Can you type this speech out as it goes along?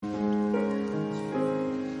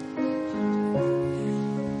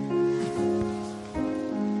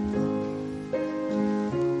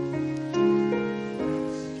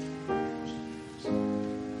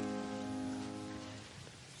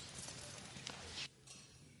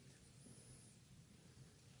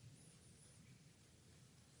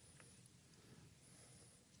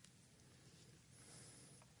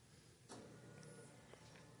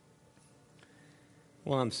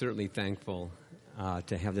Well, I'm certainly thankful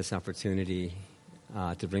to have this opportunity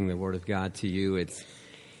to bring the Word of God to you.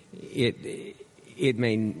 It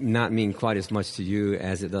may not mean quite as much to you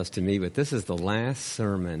as it does to me, but this is the last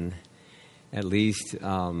sermon, at least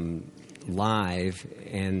live,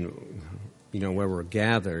 and where we're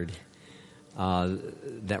gathered,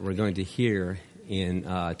 that we're going to hear in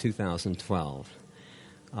 2012.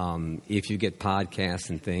 If you get podcasts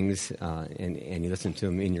and things and you listen to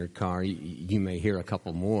them in your car, you may hear a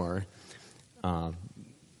couple more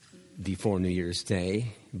before New Year's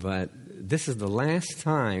Day. But this is the last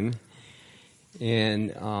time,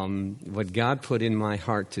 and what God put in my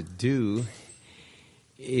heart to do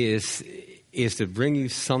is to bring you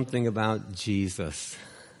something about Jesus.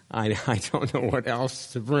 I don't know what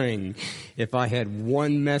else to bring. If I had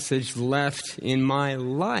one message left in my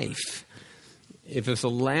life, if it's the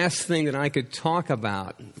last thing that I could talk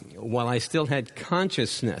about while I still had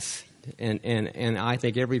consciousness, and I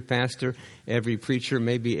think every pastor, every preacher,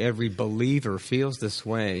 maybe every believer feels this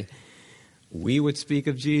way, we would speak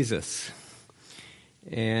of Jesus.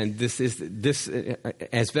 And this,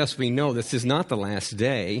 as best we know, this is not the last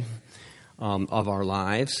day of our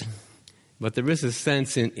lives, but there is a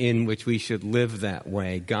sense in which we should live that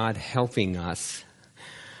way, God helping us.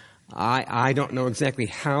 I don't know exactly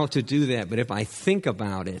how to do that, but if I think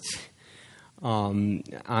about it,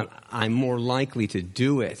 I'm more likely to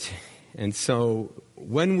do it. And so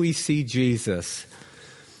when we see Jesus,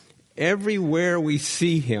 everywhere we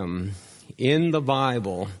see him in the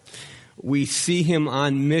Bible, we see him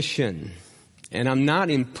on mission. And I'm not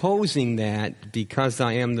imposing that because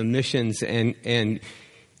I am the missions and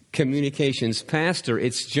communications pastor.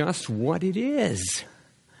 It's just what it is.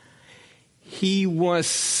 He was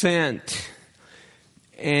sent,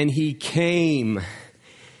 and he came,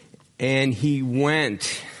 and he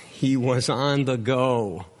went. He was on the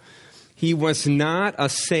go. He was not a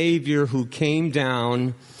Savior who came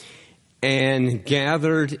down and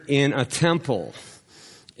gathered in a temple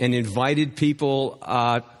and invited people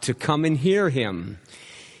to come and hear him.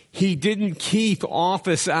 He didn't keep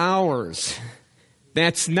office hours.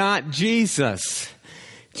 That's not Jesus.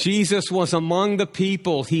 Jesus was among the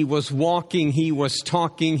people. He was walking, he was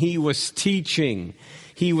talking, he was teaching,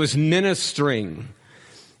 he was ministering.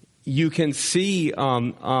 You can see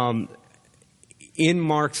in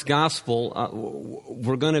Mark's gospel,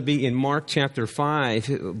 we're going to be in Mark chapter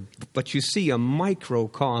 5, but you see a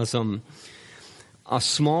microcosm, a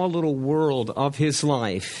small little world of his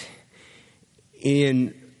life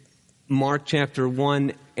in Mark chapter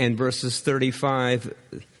 1 and verses 35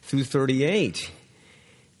 through 38.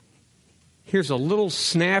 Here's a little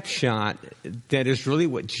snapshot that is really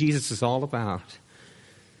what Jesus is all about.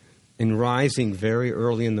 And rising very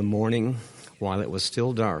early in the morning, while it was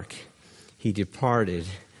still dark, he departed,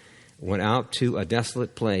 went out to a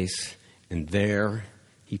desolate place, and there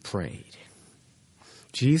he prayed.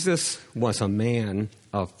 Jesus was a man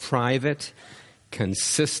of private,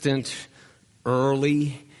 consistent,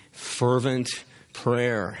 early, fervent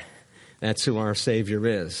prayer. That's who our Savior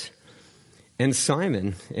is. And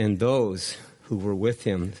Simon and those who were with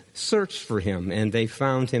him searched for him, and they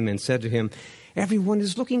found him and said to him, "Everyone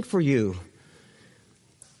is looking for you."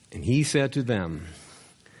 And he said to them,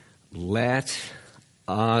 "Let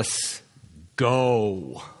us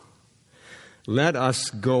go. Let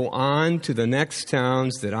us go on to the next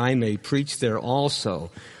towns that I may preach there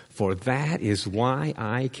also, for that is why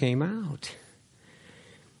I came out."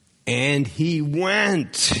 And he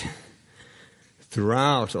went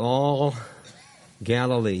throughout all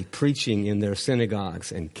Galilee, preaching in their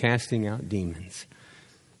synagogues and casting out demons.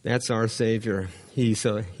 That's our Savior. He's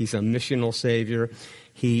a missional Savior.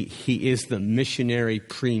 He is the missionary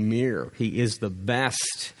premier. He is the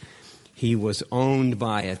best. He was owned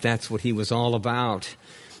by it. That's what he was all about.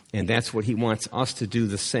 And that's what he wants us to do,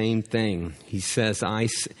 the same thing. He says,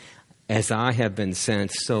 as I have been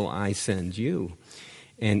sent, so I send you.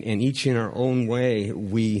 And each in our own way,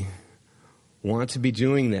 we want to be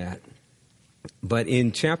doing that. But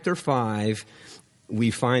in chapter 5,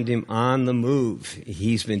 we find him on the move.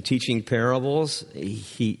 He's been teaching parables.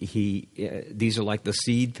 These are like the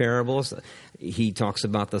seed parables. He talks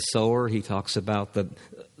about the sower. He talks about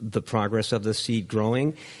the progress of the seed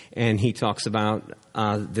growing. And he talks about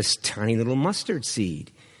this tiny little mustard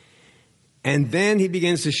seed. And then he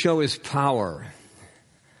begins to show his power,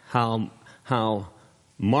 how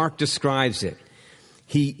Mark describes it.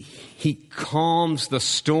 He calms the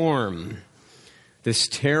storm, this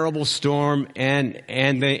terrible storm, and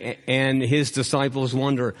his disciples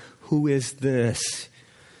wonder, who is this?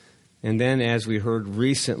 And then, as we heard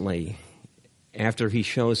recently, after he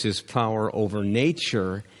shows his power over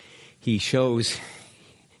nature, he shows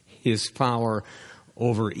his power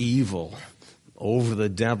over evil, over the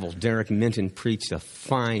devil. Derek Minton preached a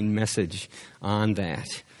fine message on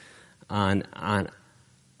that, on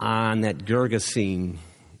that Gergesene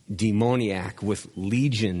demoniac with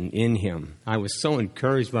legion in him. I was so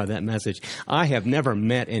encouraged by that message. I have never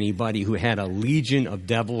met anybody who had a legion of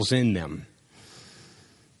devils in them.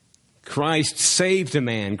 Christ saved a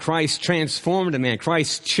man. Christ transformed a man.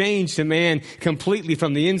 Christ changed a man completely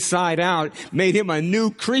from the inside out, made him a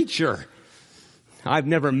new creature. I've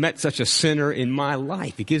never met such a sinner in my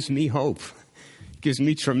life. It gives me hope. It gives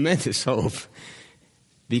me tremendous hope.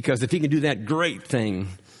 Because if he can do that great thing,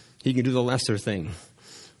 he can do the lesser thing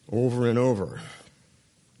over and over.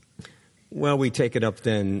 Well, we take it up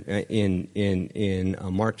then in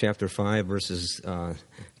Mark chapter 5, verses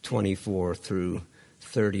 24 through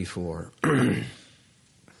 34.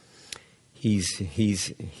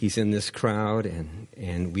 He's in this crowd,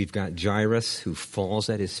 and we've got Jairus who falls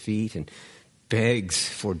at his feet and begs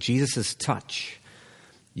for Jesus' touch.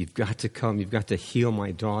 You've got to come. You've got to heal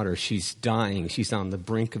my daughter. She's dying. She's on the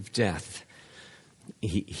brink of death.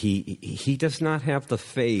 He does not have the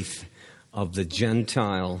faith of the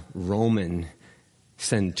Gentile Roman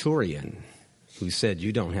centurion who said,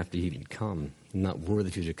 "You don't have to even come. I'm not worthy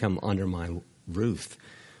for you to come under my roof.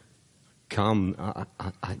 Come,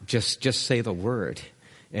 just say the word,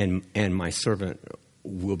 and my servant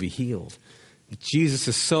will be healed." Jesus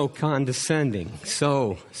is so condescending,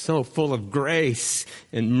 so full of grace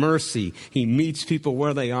and mercy. He meets people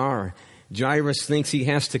where they are. Jairus thinks he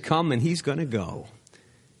has to come, and he's going to go.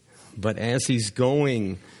 But as he's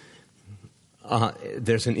going,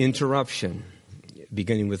 there's an interruption,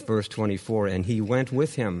 beginning with verse 24. And he went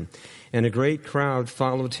with him, and a great crowd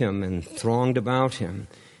followed him and thronged about him.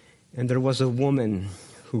 And there was a woman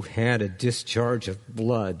who had a discharge of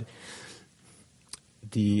blood.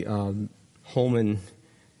 The Holman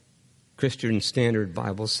Christian Standard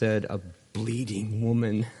Bible said a bleeding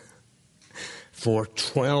woman for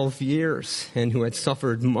 12 years, and who had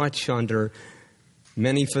suffered much under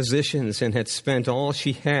many physicians, and had spent all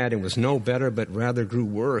she had and was no better, but rather grew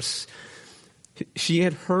worse. She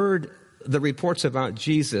had heard the reports about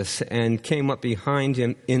Jesus and came up behind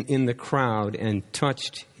him in the crowd and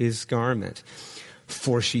touched his garment.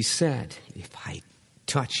 For she said, "If I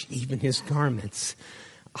touch even his garments,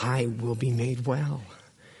 I will be made well."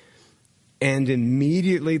 And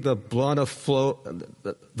immediately the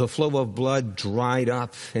flow of blood dried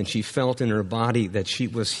up, and she felt in her body that she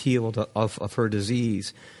was healed of her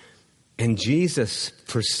disease. And Jesus,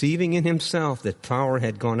 perceiving in himself that power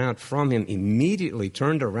had gone out from him, immediately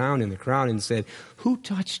turned around in the crowd and said, "Who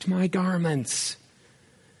touched my garments?"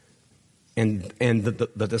 And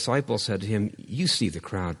the disciples said to him, "You see the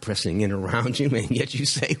crowd pressing in around you, and yet you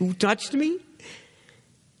say, 'Who touched me?'"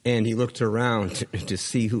 And he looked around to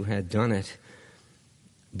see who had done it.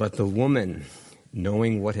 But the woman,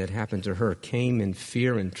 knowing what had happened to her, came in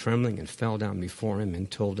fear and trembling and fell down before him and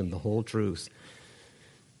told him the whole truth.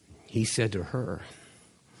 He said to her,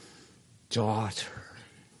 "Daughter,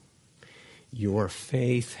 your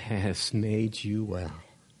faith has made you well.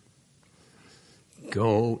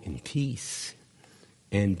 Go in peace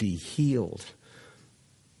and be healed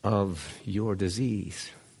of your disease."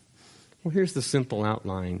 Well, here's the simple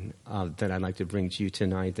outline that I'd like to bring to you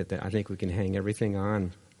tonight that I think we can hang everything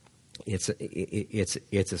on. It's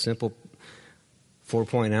a simple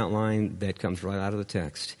 4-point outline that comes right out of the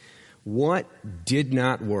text. What did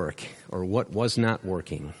not work, or what was not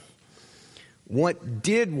working? What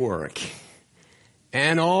did work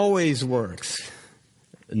and always works?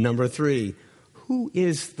 Number 3, who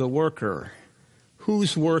is the worker?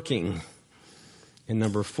 Who's working? And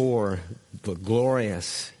number 4, the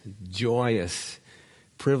glorious, joyous,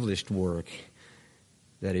 privileged work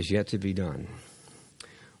that is yet to be done.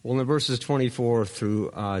 Well, in verses 24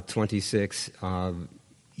 through 26,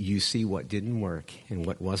 you see what didn't work and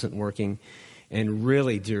what wasn't working. And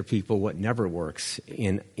really, dear people, what never works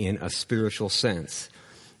in a spiritual sense.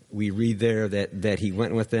 We read there that he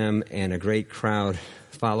went with them, and a great crowd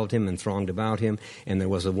followed him and thronged about him. And there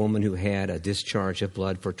was a woman who had a discharge of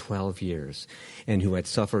blood for 12 years and who had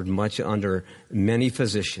suffered much under many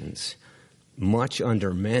physicians, much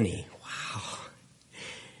under many, wow,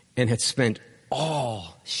 and had spent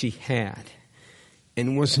all she had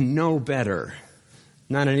and was no better,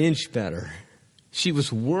 not an inch better. She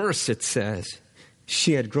was worse, it says.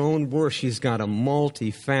 She had grown worse. She's got a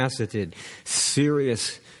multifaceted,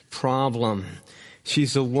 serious problem.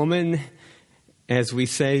 She's a woman, as we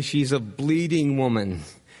say, she's a bleeding woman.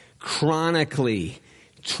 Chronically,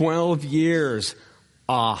 12 years,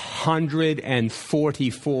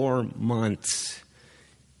 144 months.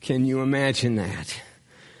 Can you imagine that?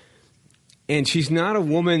 And she's not a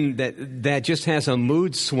woman that just has a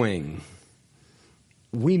mood swing.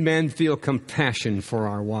 We men feel compassion for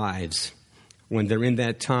our wives when they're in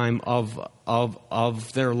that time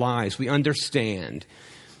of their lives. We understand.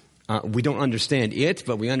 We don't understand it,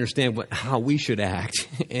 but we understand how we should act.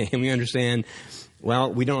 And we understand,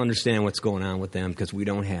 we don't understand what's going on with them because we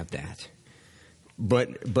don't have that.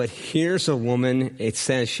 But here's a woman, it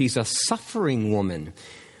says she's a suffering woman.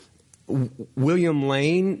 William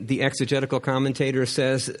Lane, the exegetical commentator,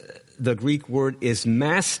 says the Greek word is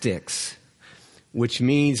mastix, which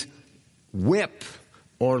means whip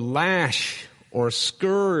or lash or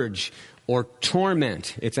scourge or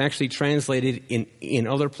torment. It's actually translated in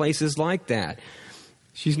other places like that.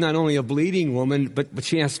 She's not only a bleeding woman, but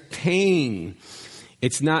she has pain.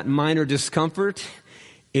 It's not minor discomfort.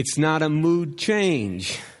 It's not a mood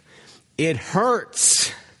change. It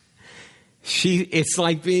hurts. It's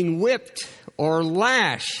like being whipped or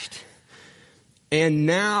lashed. And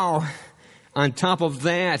now, on top of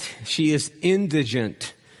that, she is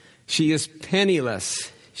indigent. She is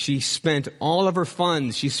penniless. She spent all of her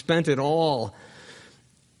funds. She spent it all.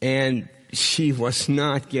 And she was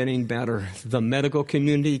not getting better. The medical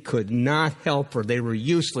community could not help her. They were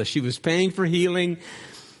useless. She was paying for healing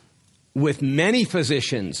with many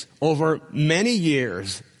physicians over many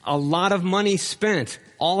years. A lot of money spent.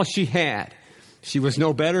 All she had. She was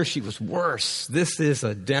no better. She was worse. This is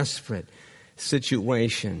a desperate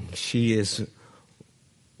situation. She is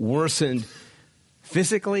worsened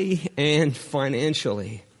physically and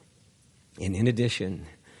financially. And in addition,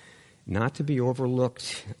 not to be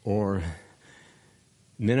overlooked or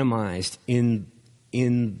minimized in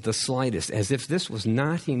the slightest, as if this was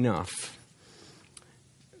not enough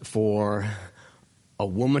for a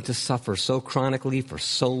woman to suffer so chronically for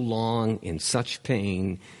so long in such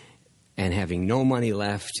pain and having no money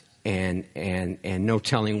left and no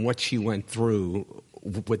telling what she went through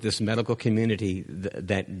with this medical community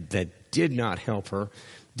that did not help her,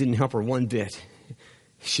 didn't help her one bit.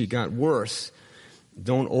 She got worse.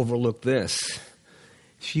 Don't overlook this.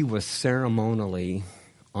 She was ceremonially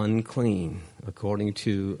unclean, according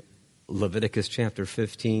to Leviticus chapter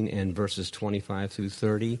 15 and verses 25 through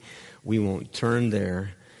 30. We won't turn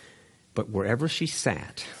there, but wherever she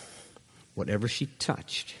sat, whatever she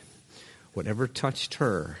touched, whatever touched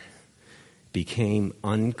her became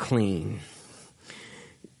unclean.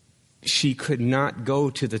 She could not go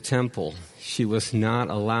to the temple. She was not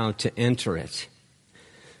allowed to enter it.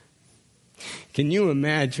 Can you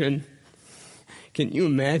imagine?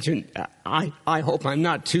 I hope I'm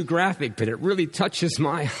not too graphic, but it really touches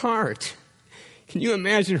my heart. Can you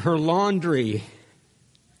imagine her laundry?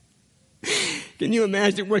 Can you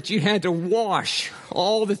imagine what you had to wash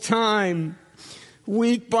all the time,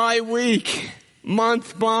 week by week,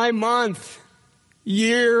 month by month,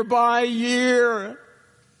 year by year?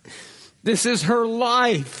 This is her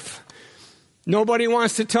life. Nobody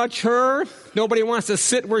wants to touch her. Nobody wants to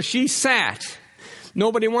sit where she sat.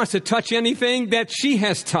 Nobody wants to touch anything that she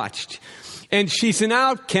has touched. And she's an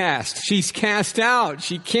outcast. She's cast out.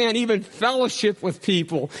 She can't even fellowship with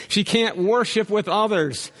people. She can't worship with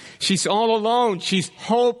others. She's all alone. She's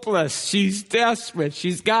hopeless. She's desperate.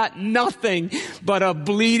 She's got nothing but a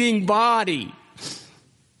bleeding body.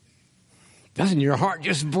 Doesn't your heart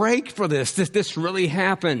just break for this? This really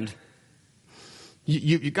happened.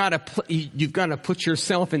 You've got to put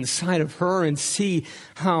yourself inside of her and see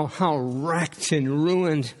how wrecked and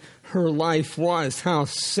ruined her life was, how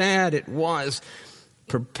sad it was,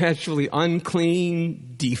 perpetually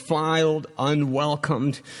unclean, defiled,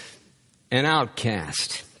 unwelcomed, and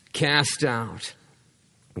outcast, cast out.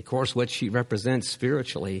 Of course, what she represents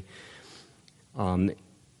spiritually,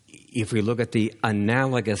 if we look at the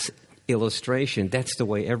analogous illustration, that's the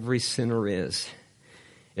way every sinner is.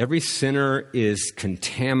 Every sinner is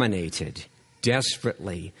contaminated,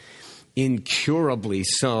 desperately, incurably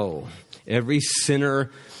so. Every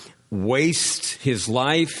sinner wastes his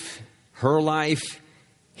life, her life,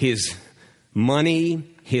 his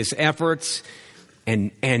money, his efforts,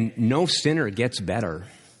 and no sinner gets better.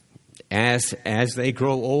 As they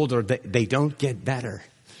grow older, they don't get better.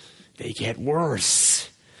 They get worse.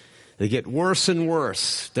 They get worse and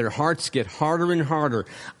worse. Their hearts get harder and harder.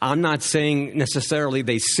 I'm not saying necessarily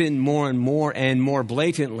they sin more and more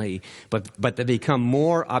blatantly, but they become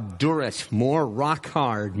more obdurate, more rock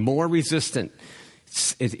hard, more resistant.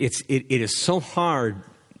 It is so hard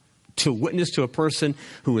to witness to a person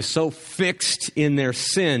who is so fixed in their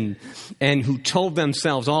sin and who told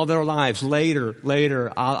themselves all their lives,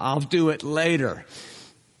 later, I'll do it later,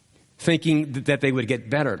 thinking that they would get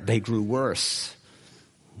better. They grew worse.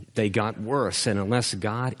 they got worse. And unless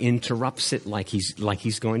God interrupts it like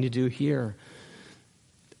he's going to do here,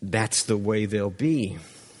 that's the way they'll be.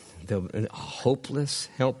 They'll be a hopeless,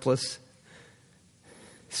 helpless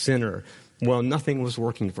sinner. Well, nothing was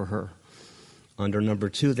working for her. Under number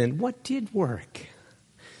 2, then, what did work?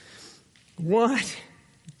 What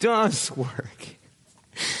does work?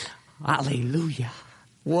 Hallelujah.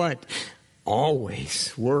 What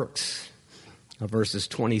always works? Verses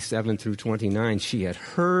 27 through 29, she had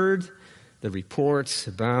heard the reports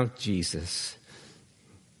about Jesus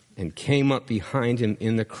and came up behind him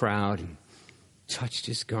in the crowd and touched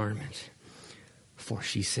his garment. For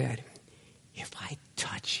she said, if I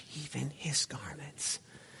touch even his garments,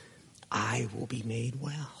 I will be made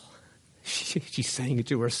well. She's saying it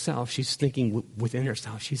to herself. She's thinking within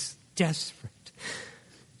herself. She's desperate.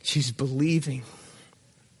 She's believing.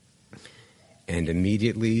 And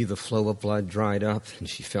immediately the flow of blood dried up, and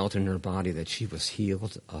she felt in her body that she was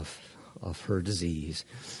healed of her disease.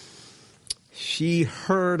 She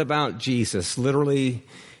heard about Jesus. Literally,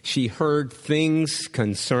 she heard things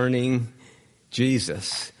concerning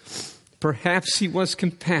Jesus. Perhaps he was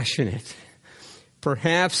compassionate.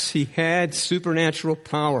 Perhaps he had supernatural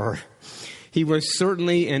power. He was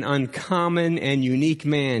certainly an uncommon and unique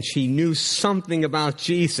man. She knew something about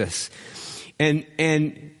Jesus. And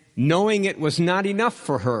knowing it was not enough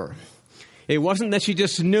for her. It wasn't that she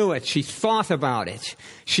just knew it. She thought about it.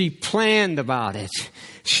 She planned about it.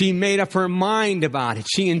 She made up her mind about it.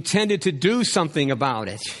 She intended to do something about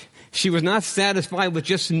it. She was not satisfied with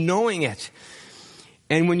just knowing it.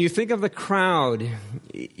 And when you think of the crowd,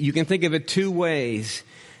 you can think of it 2 ways.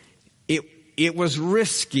 It was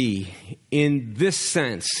risky in this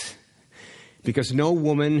sense, because no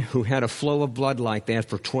woman who had a flow of blood like that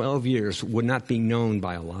for 12 years would not be known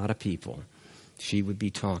by a lot of people. She would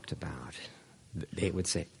be talked about. They would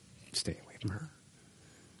say, stay away from her.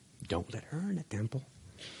 Don't let her in the temple.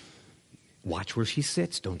 Watch where she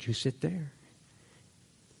sits. Don't you sit there.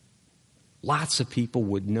 Lots of people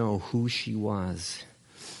would know who she was.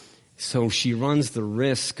 So she runs the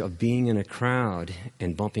risk of being in a crowd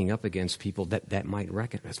and bumping up against people that might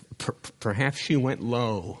recognize. Perhaps she went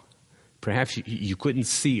low. Perhaps you couldn't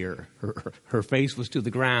see her. Her face was to the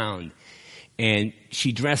ground. And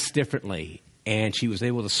she dressed differently. And she was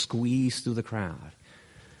able to squeeze through the crowd.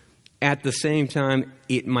 At the same time,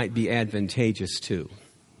 it might be advantageous too.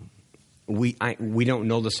 We don't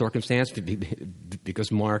know the circumstance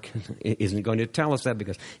because Mark isn't going to tell us that,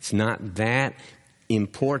 because it's not that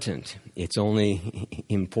important. It's only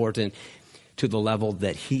important to the level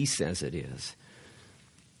that he says it is.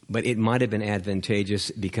 But it might have been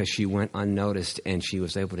advantageous because she went unnoticed and she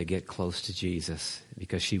was able to get close to Jesus,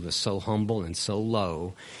 because she was so humble and so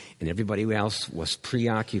low, and everybody else was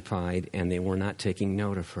preoccupied and they were not taking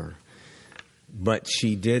note of her. But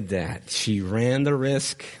she did that. She ran the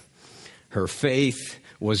risk. Her faith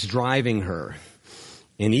was driving her.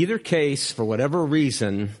 In either case, for whatever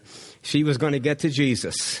reason, she was going to get to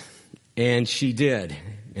Jesus. And she did.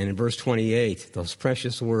 And in verse 28, those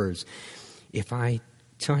precious words, if I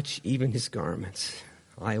touch even his garments,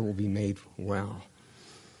 I will be made well.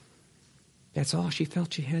 That's all she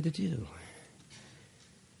felt she had to do.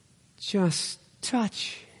 Just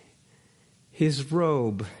touch his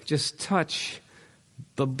robe. Just touch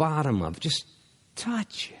the bottom of it. Just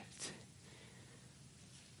touch it.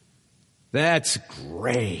 That's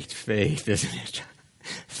great faith, isn't it?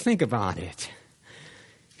 Think about it.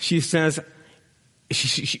 She says,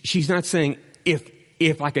 she's not saying,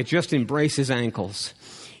 if I could just embrace his ankles,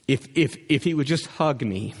 if he would just hug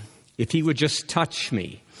me, if he would just touch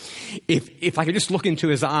me, if I could just look into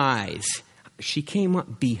his eyes. She came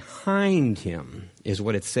up behind him, is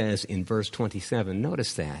what it says in verse 27.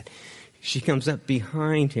 Notice that. She comes up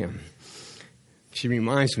behind him. She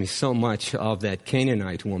reminds me so much of that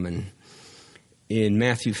Canaanite woman in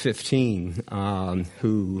Matthew 15,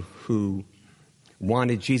 who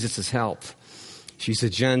wanted Jesus' help. She's a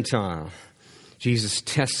Gentile. Jesus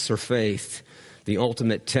tests her faith, the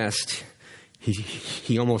ultimate test.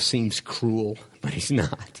 He almost seems cruel, but he's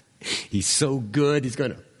not. He's so good, he's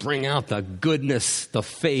going to bring out the goodness, the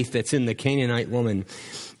faith that's in the Canaanite woman.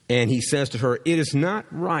 And he says to her, it is not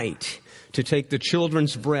right to take the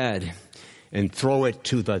children's bread and throw it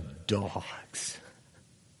to the dogs.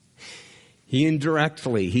 He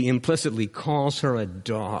implicitly calls her a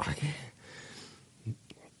dog.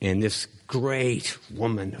 And this great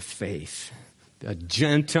woman of faith, a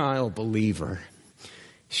Gentile believer,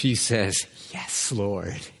 she says, yes,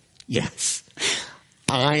 Lord, yes,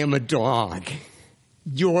 I am a dog.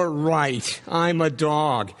 You're right, I'm a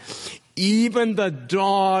dog. Even the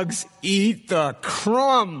dogs eat the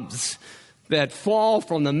crumbs that fall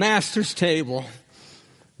from the master's table.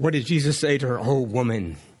 What did Jesus say to her? Oh,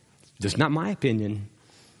 woman, this is not my opinion.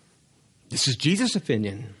 This is Jesus'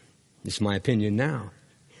 opinion. This is my opinion now.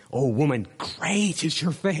 Oh, woman, great is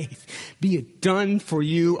your faith. Be it done for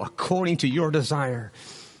you according to your desire.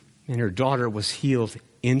 And her daughter was healed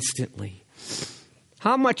instantly.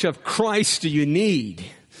 How much of Christ do you need?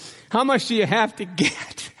 How much do you have to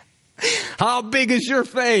get? How big is your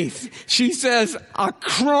faith? She says, a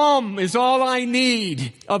crumb is all I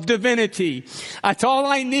need of divinity. That's all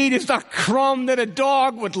I need is a crumb that a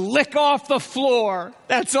dog would lick off the floor.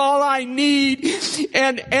 That's all I need.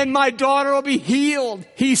 And my daughter will be healed.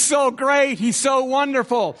 He's so great. He's so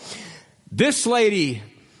wonderful. This lady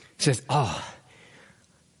says, oh,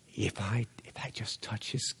 if I just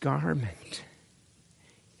touch his garment,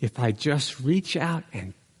 if I just reach out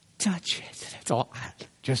and touch it, that's all,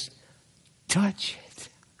 just touch it,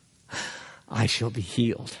 I shall be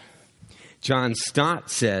healed. John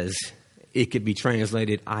Stott says it could be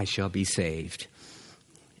translated, I shall be saved.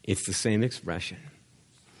 It's the same expression.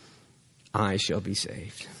 I shall be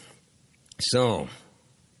saved. So,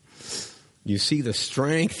 you see, the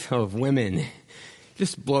strength of women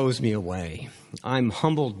just blows me away. I'm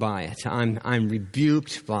humbled by it. I'm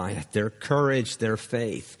rebuked by it. Their courage, their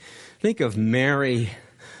faith. Think of Mary,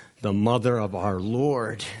 the mother of our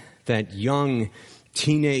Lord, that young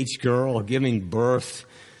teenage girl giving birth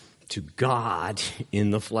to God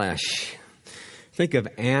in the flesh. Think of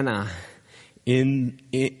Anna in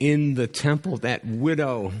the temple, that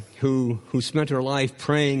widow who spent her life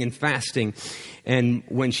praying and fasting. And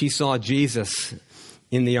when she saw Jesus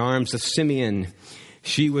in the arms of Simeon,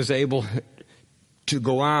 she was able to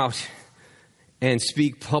go out and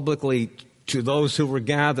speak publicly to those who were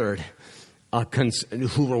gathered,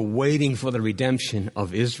 who were waiting for the redemption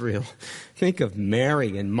of Israel. Think of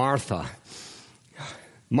Mary and Martha.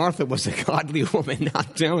 Martha was a godly woman, I'm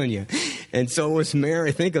telling you. And so was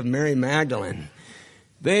Mary. Think of Mary Magdalene.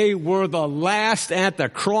 They were the last at the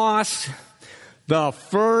cross, the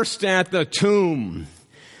first at the tomb,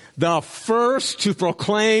 the first to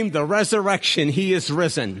proclaim the resurrection. He is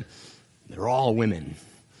risen. They're all women.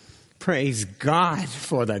 Praise God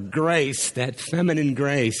for the grace, that feminine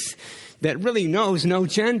grace that really knows no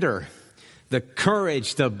gender. The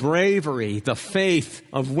courage, the bravery, the faith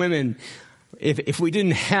of women. If we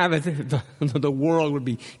didn't have it, the world would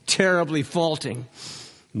be terribly faulting.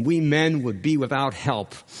 We men would be without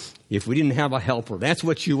help if we didn't have a helper. That's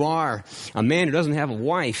what you are. A man who doesn't have a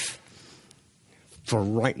wife. For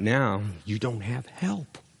right now, you don't have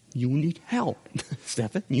help. You need help.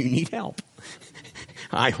 Stephen, you need help.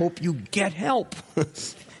 I hope you get help.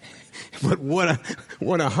 But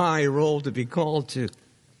what a high role to be called to.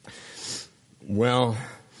 Well,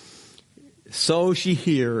 so she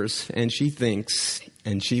hears and she thinks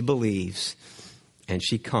and she believes and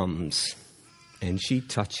she comes and she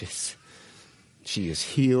touches. She is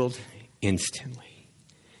healed instantly.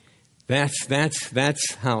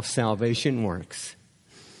 That's how salvation works.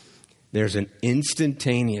 There's an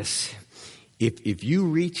instantaneous. If you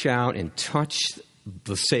reach out and touch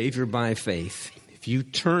the Savior by faith, if you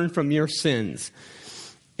turn from your sins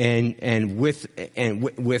and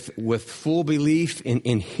with full belief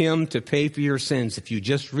in Him to pay for your sins, if you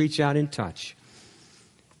just reach out and touch,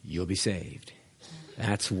 you'll be saved.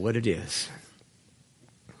 That's what it is.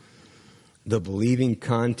 The believing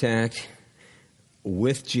contact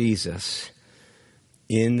with Jesus,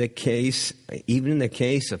 even in the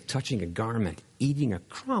case of touching a garment, eating a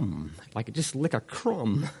crumb. If I could just lick a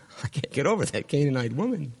crumb, I can't get over that Canaanite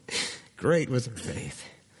woman. Great was her faith.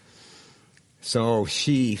 So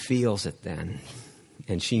she feels it then,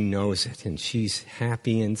 and she knows it, and she's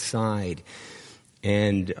happy inside.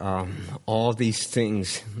 And all these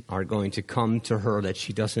things are going to come to her that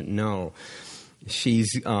she doesn't know.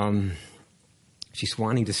 She's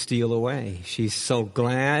wanting to steal away. She's so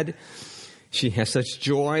glad. She has such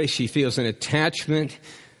joy. She feels an attachment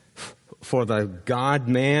for the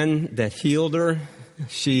God-man that healed her.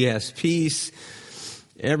 She has peace.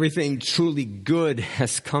 Everything truly good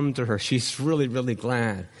has come to her. She's really, really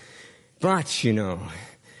glad. But, she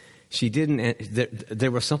didn't.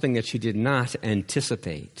 There was something that she did not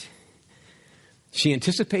anticipate. She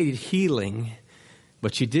anticipated healing,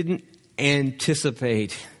 but she didn't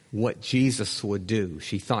anticipate what Jesus would do.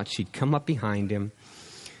 She thought she'd come up behind him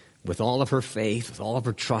with all of her faith, with all of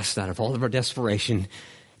her trust, out of all of her desperation,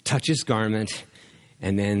 touch his garment,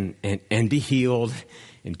 and then and be healed,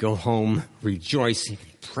 and go home rejoicing,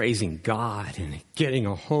 praising God, and getting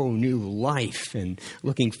a whole new life, and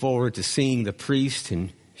looking forward to seeing the priest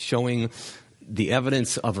and showing the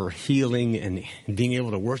evidence of her healing and being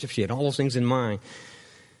able to worship. She had all those things in mind.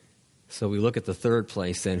 So we look at the third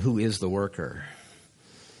place then. Who is the worker?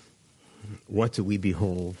 What do we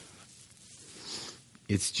behold?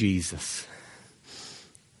 It's Jesus.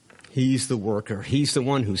 He's the worker. He's the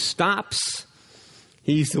one who stops.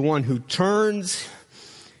 He's the one who turns.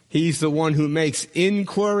 He's the one who makes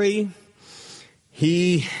inquiry.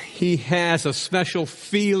 He has a special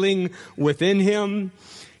feeling within him.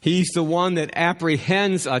 He's the one that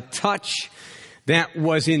apprehends a touch that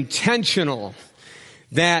was intentional,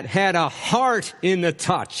 that had a heart in the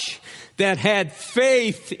touch, that had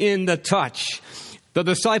faith in the touch. The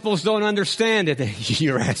disciples don't understand it.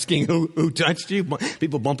 You're asking who touched you?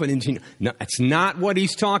 People bumping into you. No, that's not what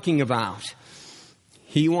he's talking about.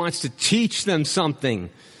 He wants to teach them something.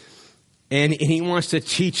 And he wants to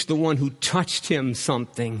teach the one who touched him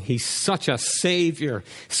something. He's such a savior,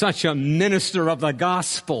 such a minister of the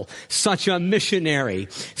gospel, such a missionary,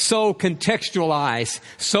 so contextualized,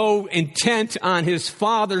 so intent on his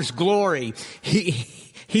Father's glory.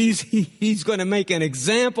 He's going to make an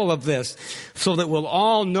example of this so that we'll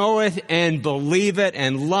all know it and believe it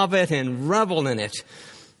and love it and revel in it.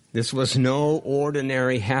 This was no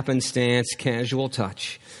ordinary happenstance, casual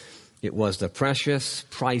touch. It was the precious,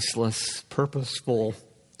 priceless, purposeful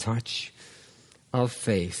touch of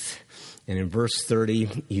faith. And in verse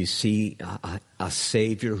 30, you see a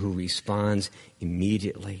Savior who responds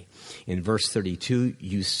immediately. In verse 32,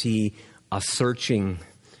 you see a searching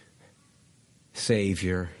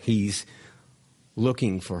Savior. He's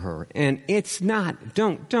looking for her. And it's not,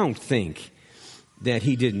 don't think that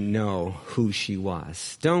he didn't know who she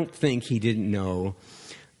was. Don't think he didn't know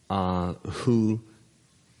who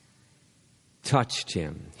touched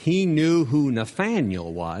him. He knew who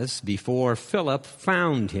Nathanael was before Philip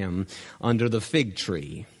found him under the fig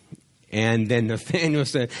tree. And then Nathanael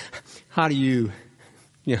said, how do you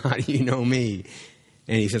know me?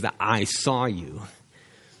 And he says, I saw you.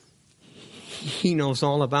 He knows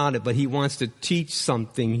all about it, but he wants to teach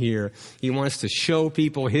something here. He wants to show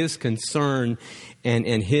people his concern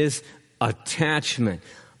and his attachment.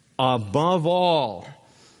 Above all,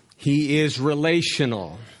 he is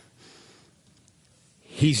relational.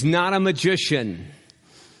 He's not a magician.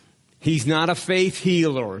 He's not a faith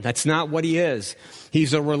healer. That's not what he is.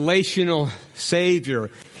 He's a relational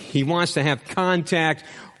Savior. He wants to have contact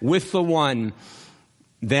with the one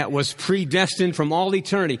that was predestined from all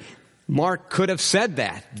eternity. Mark could have said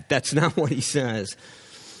that. That's not what he says.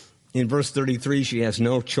 In verse 33, she has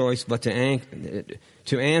no choice but to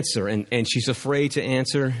answer. And she's afraid to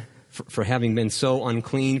answer for having been so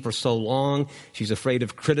unclean for so long. She's afraid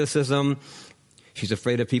of criticism. She's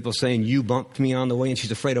afraid of people saying, you bumped me on the way. And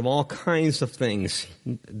she's afraid of all kinds of things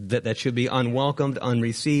that should be unwelcomed,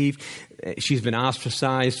 unreceived. She's been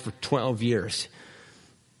ostracized for 12 years.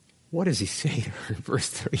 What does he say to her in verse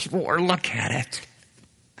 34? Look at it.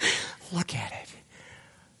 Look at it.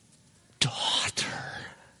 Daughter.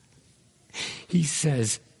 He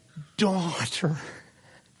says, daughter.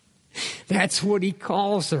 That's what he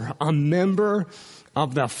calls her. A member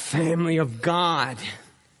of the family of God.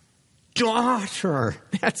 Daughter.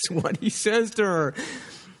 That's what he says to her.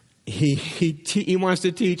 He wants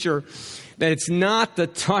to teach her that it's not the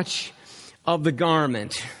touch of the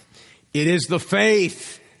garment. It is the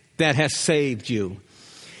faith that has saved you.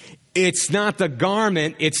 It's not the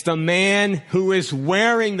garment, it's the man who is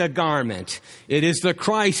wearing the garment. It is the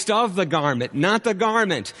Christ of the garment, not the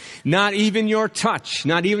garment, not even your touch,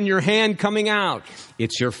 not even your hand coming out.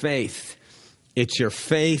 It's your faith. It's your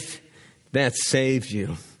faith that saved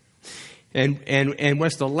you. And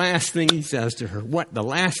what's the last thing he says to her? What the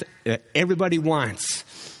last everybody wants.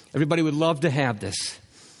 Everybody would love to have this.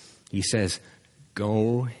 He says,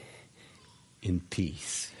 go in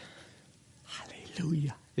peace.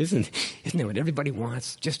 Hallelujah. Isn't that what everybody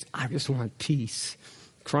wants? I just want peace.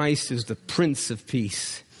 Christ is the Prince of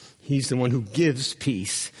Peace. He's the one who gives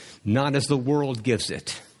peace, not as the world gives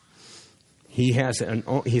it. He has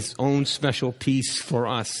his own special peace for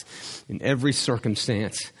us. In every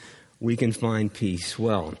circumstance, we can find peace.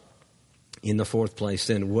 Well, in the fourth place,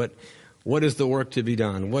 then, what is the work to be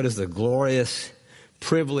done? What is the glorious,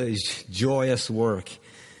 privileged, joyous work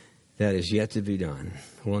that is yet to be done?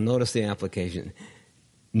 Well, notice the application.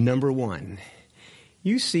 Number one,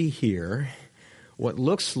 you see here what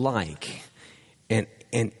looks like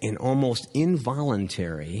an almost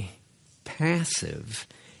involuntary, passive,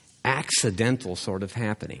 accidental sort of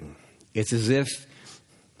happening. It's as if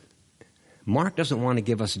Mark doesn't want to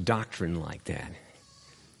give us doctrine like that.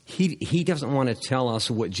 He doesn't want to tell us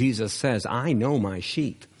what Jesus says. I know my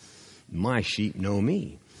sheep. My sheep know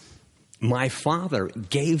me. My Father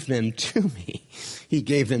gave them to me. He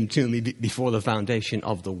gave them to me before the foundation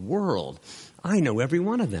of the world. I know every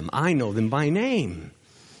one of them. I know them by name.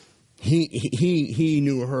 He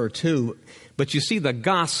knew her too. But you see the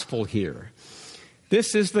gospel here.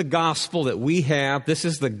 This is the gospel that we have. This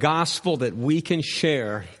is the gospel that we can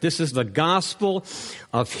share. This is the gospel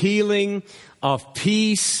of healing, of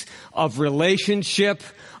peace, of relationship,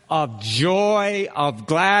 of joy, of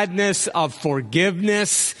gladness, of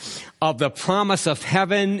forgiveness, of the promise of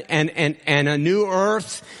heaven and a new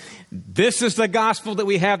earth. This is the gospel that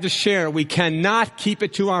we have to share. We cannot keep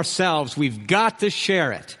it to ourselves. We've got to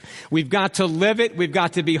share it. We've got to live it. We've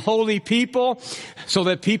got to be holy people so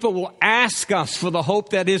that people will ask us for the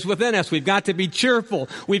hope that is within us. We've got to be cheerful.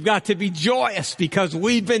 We've got to be joyous because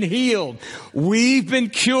we've been healed. We've been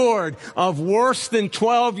cured of worse than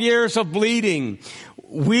 12 years of bleeding.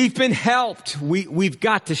 We've been helped. We've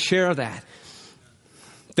got to share that.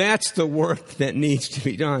 That's the work that needs to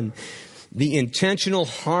be done. The intentional,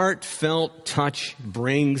 heartfelt touch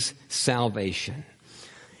brings salvation.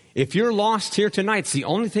 If you're lost here tonight, it's the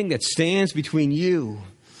only thing that stands between you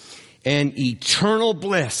and eternal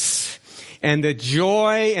bliss and the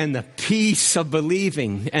joy and the peace of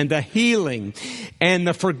believing and the healing and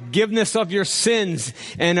the forgiveness of your sins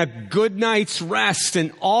and a good night's rest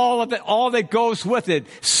and all of it, all that goes with it,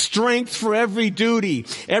 strength for every duty,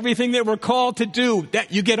 everything that we're called to do,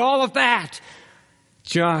 that you get all of that.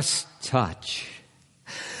 Just touch.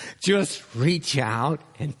 Just reach out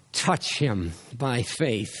and touch him by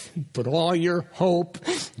faith. Put all your hope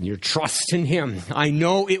and your trust in him. I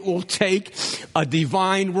know it will take a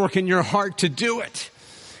divine work in your heart to do it.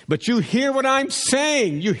 But you hear what I'm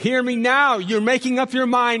saying. You hear me now. You're making up your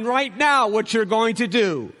mind right now what you're going to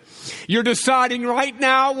do. You're deciding right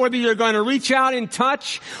now whether you're going to reach out and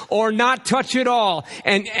touch or not touch at all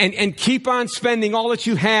and keep on spending all that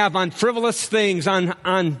you have on frivolous things,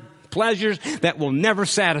 on pleasures that will never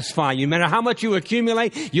satisfy you. No matter how much you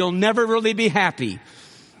accumulate, you'll never really be happy.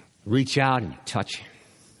 Reach out and touch him.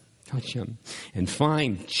 Touch him and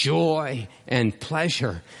find joy and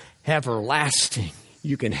pleasure everlasting.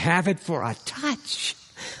 You can have it for a touch.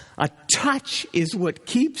 A touch is what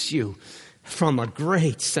keeps you from a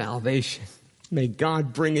great salvation. May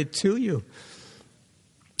God bring it to you.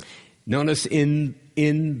 Notice in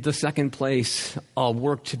the second place,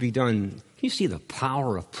 work to be done. Can you see the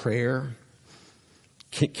power of prayer?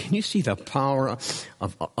 Can you see the power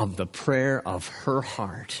of the prayer of her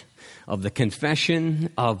heart, of the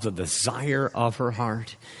confession of the desire of her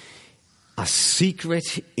heart? A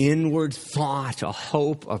secret inward thought, a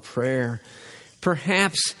hope, a prayer.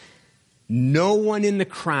 Perhaps no one in the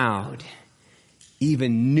crowd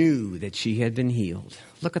even knew that she had been healed.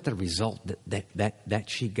 Look at the result that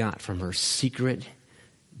she got from her secret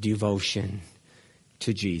devotion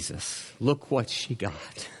to Jesus. Look what she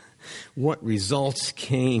got. What results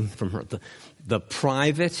came from her. The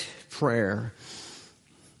private prayer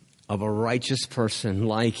of a righteous person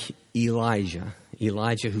like Elijah.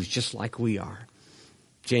 Elijah, who's just like we are.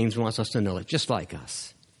 James wants us to know it, just like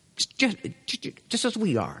us. Just as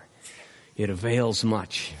we are. It avails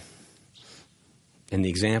much. And the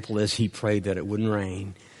example is he prayed that it wouldn't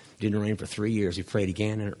rain. It didn't rain for 3 years. He prayed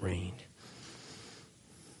again and it rained.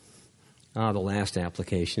 The last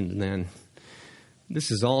application then.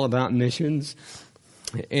 This is all about missions.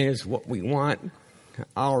 It is what we want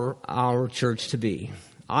our church to be.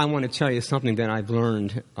 I want to tell you something that I've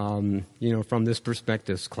learned, from this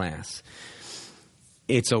perspectives class.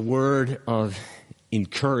 It's a word of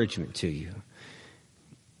encouragement to you.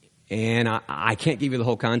 And I can't give you the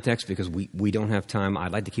whole context because we don't have time.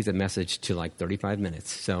 I'd like to keep the message to like 35 minutes.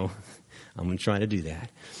 So I'm going to try to do that.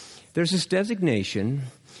 There's this designation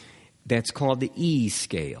that's called the E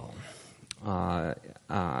scale.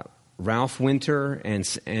 Ralph Winter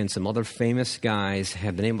and some other famous guys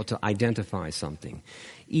have been able to identify something.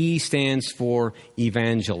 E stands for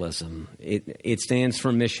evangelism. It stands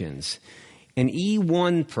for missions. An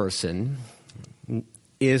E1 person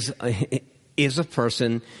is a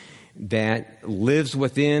person that lives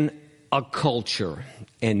within a culture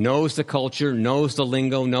and knows the culture, knows the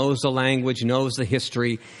lingo, knows the language, knows the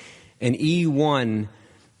history. And E1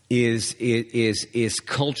 is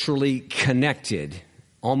culturally connected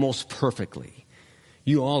almost perfectly.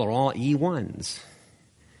 You all are all E1s.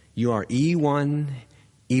 You are E1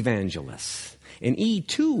 evangelists. And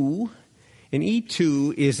E2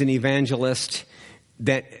 is an evangelist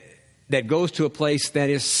that goes to a place that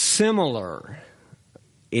is similar.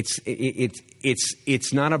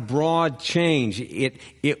 It's not a broad change.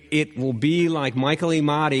 It will be like Michael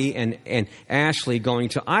Imati and Ashley going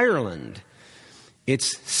to Ireland.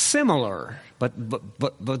 It's similar,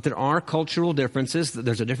 but there are cultural differences.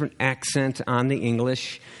 There's a different accent on the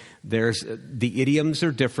English. The idioms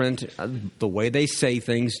are different. The way they say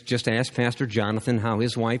things, just ask Pastor Jonathan how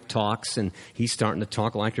his wife talks, and he's starting to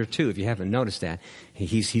talk like her too, if you haven't noticed that.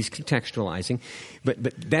 He's contextualizing.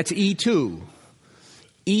 But that's E2.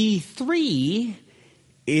 E3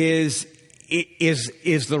 is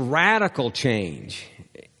the radical change.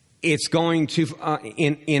 It's going to,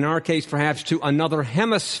 in our case, perhaps to another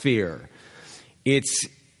hemisphere. It's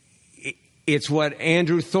what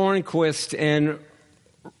Andrew Thornquist and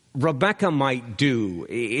Rebecca might do.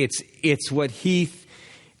 It's what Heath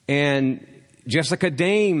and Jessica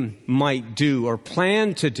Dame might do or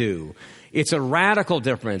plan to do. It's a radical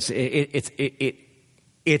difference. It's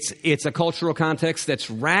a cultural context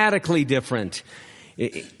that's radically different.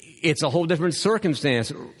 It's a whole different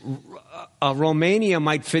circumstance. Romania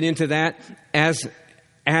might fit into that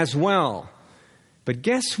as well. But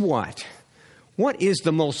guess what? What is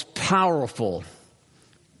the most powerful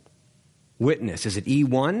witness? Is it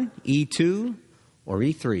E1, E2, or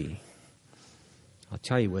E3? I'll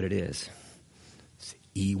tell you what it is. It's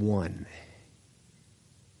E1.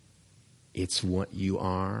 It's what you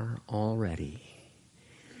are already.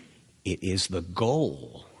 It is the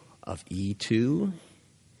goal of E2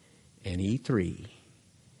 and E3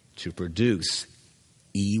 to produce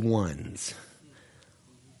E1s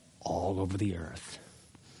all over the earth.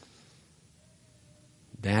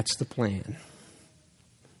 That's the plan.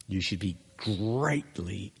 You should be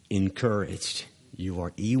greatly encouraged. You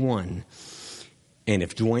are E1. And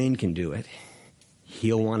if Dwayne can do it,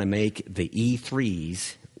 he'll want to make the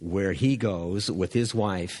E3s where he goes with his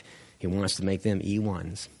wife. He wants to make them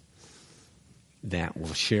E1s that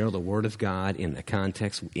will share the Word of God in the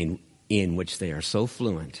context in which they are so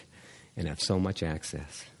fluent and have so much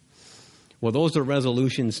access. Well, those are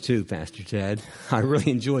resolutions too, Pastor Ted. I really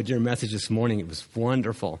enjoyed your message this morning. It was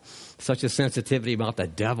wonderful. Such a sensitivity about the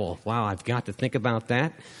devil. Wow, I've got to think about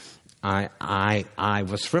that. I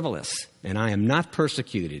was frivolous, and I am not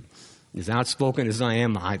persecuted. As outspoken as I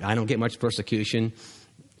am, I don't get much persecution.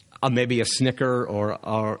 Maybe a snicker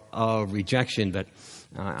or a rejection, but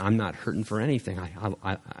I'm not hurting for anything.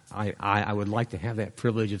 I would like to have that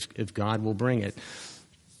privilege if God will bring it.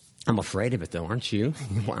 I'm afraid of it, though, aren't you?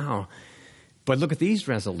 Wow. But look at these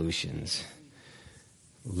resolutions.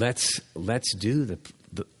 Let's do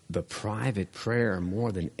the private prayer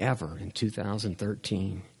more than ever in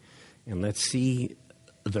 2013. And let's see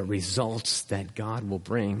the results that God will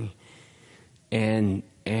bring. And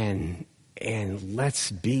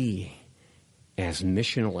let's be as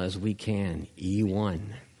missional as we can. E1.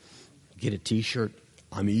 Get a T-shirt.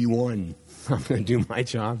 I'm E1. I'm going to do my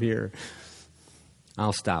job here.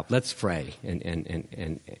 I'll stop. Let's pray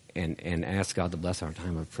and ask God to bless our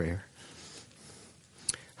time of prayer.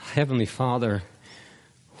 Heavenly Father,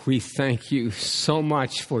 we thank you so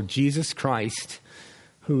much for Jesus Christ,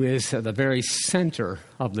 who is at the very center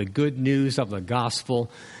of the good news of the gospel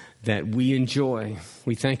that we enjoy.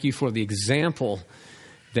 We thank you for the example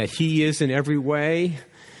that he is in every way.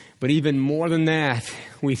 But even more than that,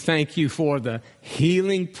 we thank you for the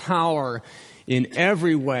healing power in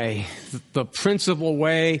every way, the principal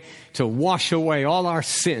way to wash away all our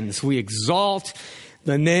sins. We exalt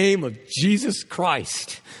the name of Jesus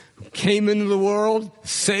Christ, who came into the world,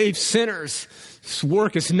 saved sinners. This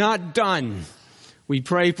work is not done. We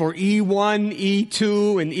pray for E1,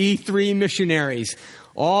 E2, and E3 missionaries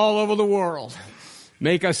all over the world.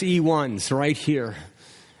 Make us E1s right here.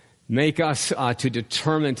 Make us to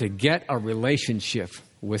determine to get a relationship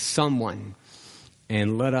with someone,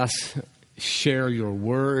 and let us share your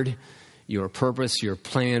word, your purpose, your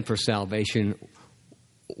plan for salvation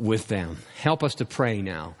with them. Help us to pray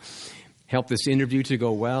now. Help this interview to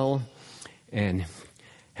go well, and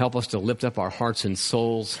help us to lift up our hearts and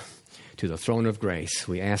souls to the throne of grace.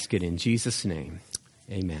 We ask it in Jesus' name.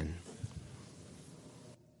 Amen.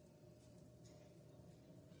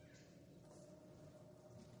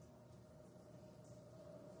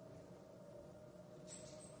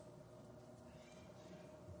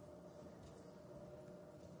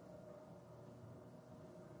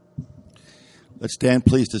 Let's stand,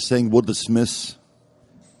 please, to sing Would the Smiths